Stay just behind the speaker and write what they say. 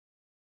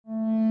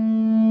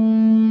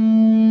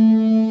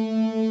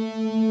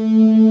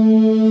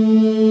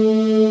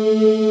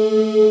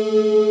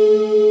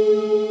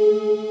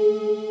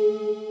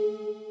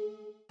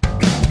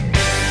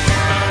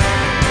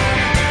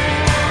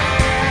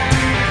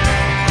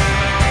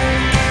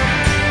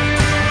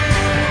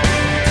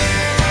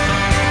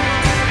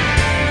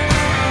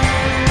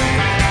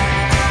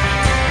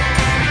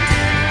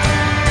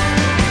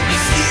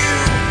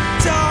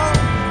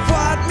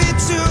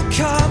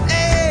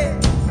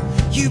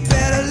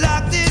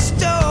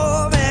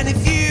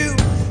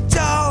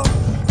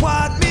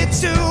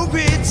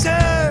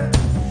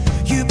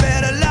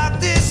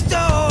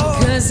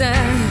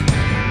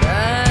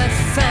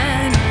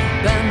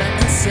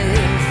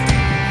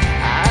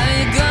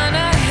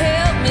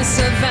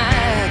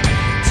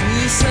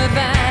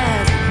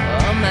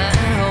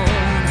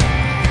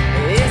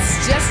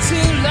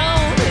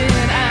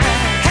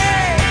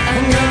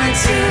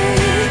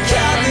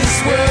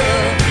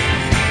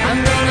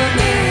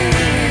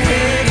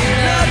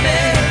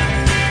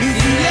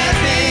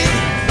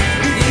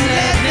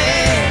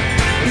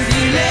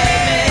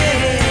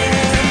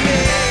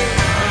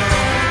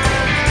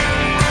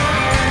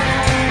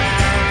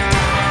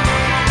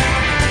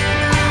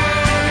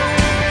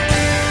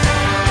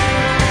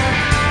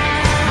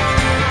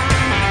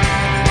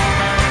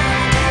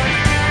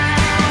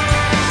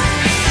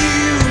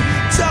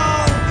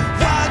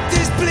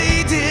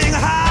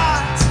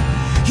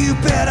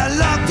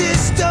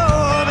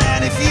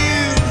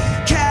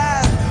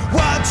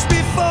watch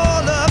me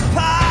fall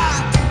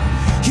apart.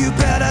 You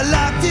better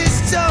lock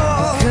this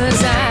door.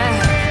 'Cause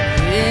I've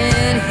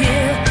been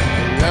here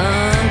a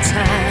long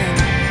time.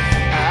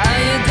 Are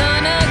you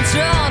gonna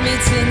draw me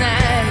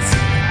tonight?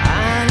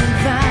 I'm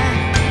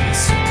invited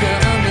to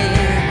come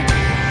in.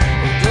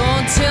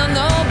 Don't tell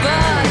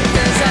nobody,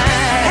 'cause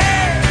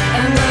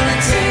I'm gonna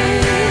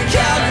take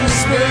out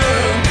this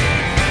world.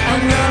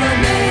 I'm gonna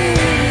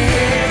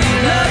make you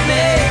love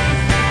me.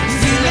 If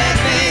you let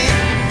me,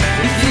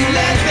 if you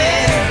let me,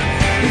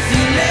 if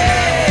you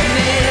let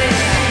me,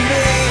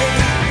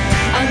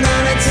 I'm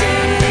gonna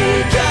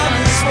take on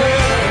this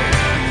world.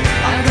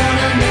 I'm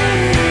gonna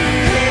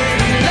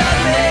make you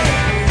love me.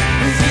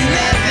 if you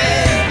let me,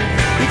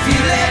 if you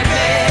let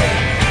me,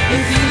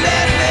 if you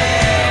let me.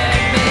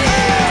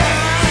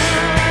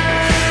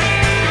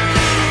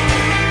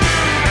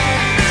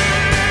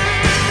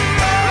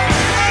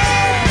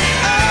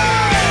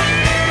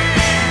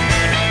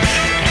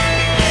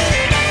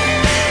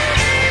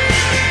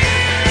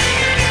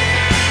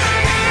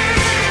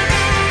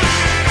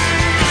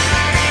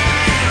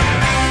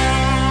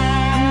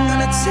 I'm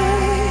gonna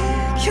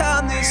take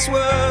on this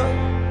world.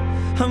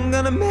 I'm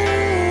gonna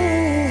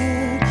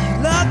make you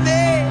love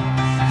me.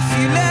 If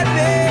you let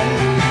me,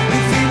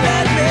 if you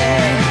let me,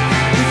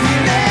 if you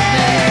let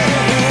me.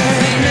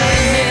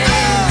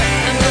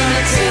 I'm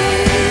gonna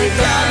take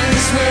on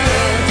this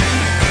world.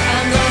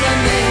 I'm gonna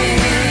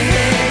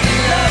make you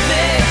love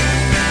me.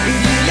 If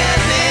you let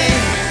me,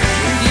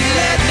 if you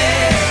let me,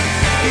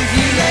 if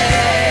you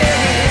let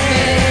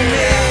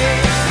me.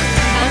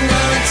 I'm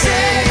gonna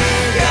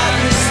take on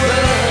this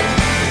world.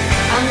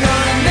 I'm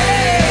gonna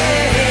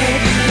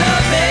make you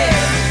love me.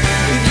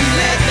 If you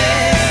let me,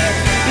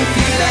 if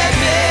you let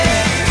me,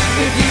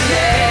 if you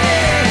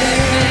let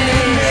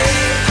me.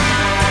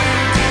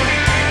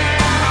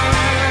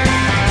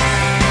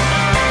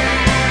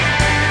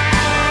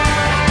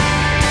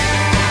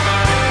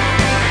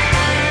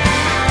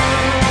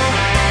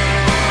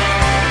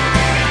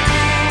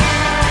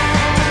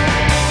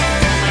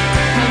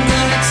 I'm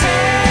gonna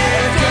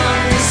take on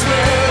this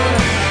world.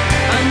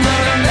 I'm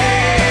gonna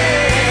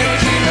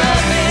make you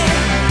love me.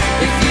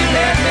 If you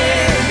let me,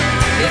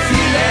 if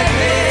you let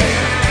me,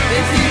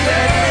 if you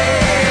let me.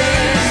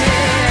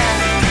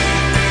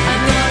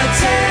 I'm gonna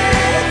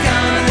take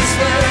on this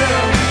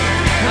world.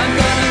 I'm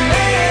gonna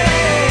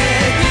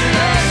make you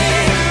love me.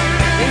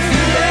 If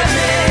you let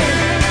me,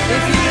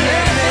 if you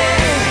let me,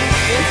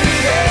 if you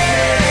let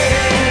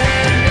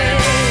me.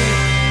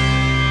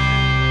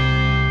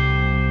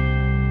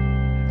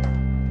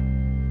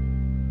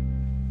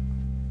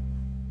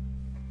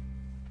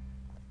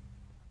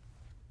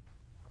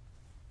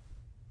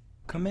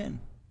 Come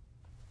in.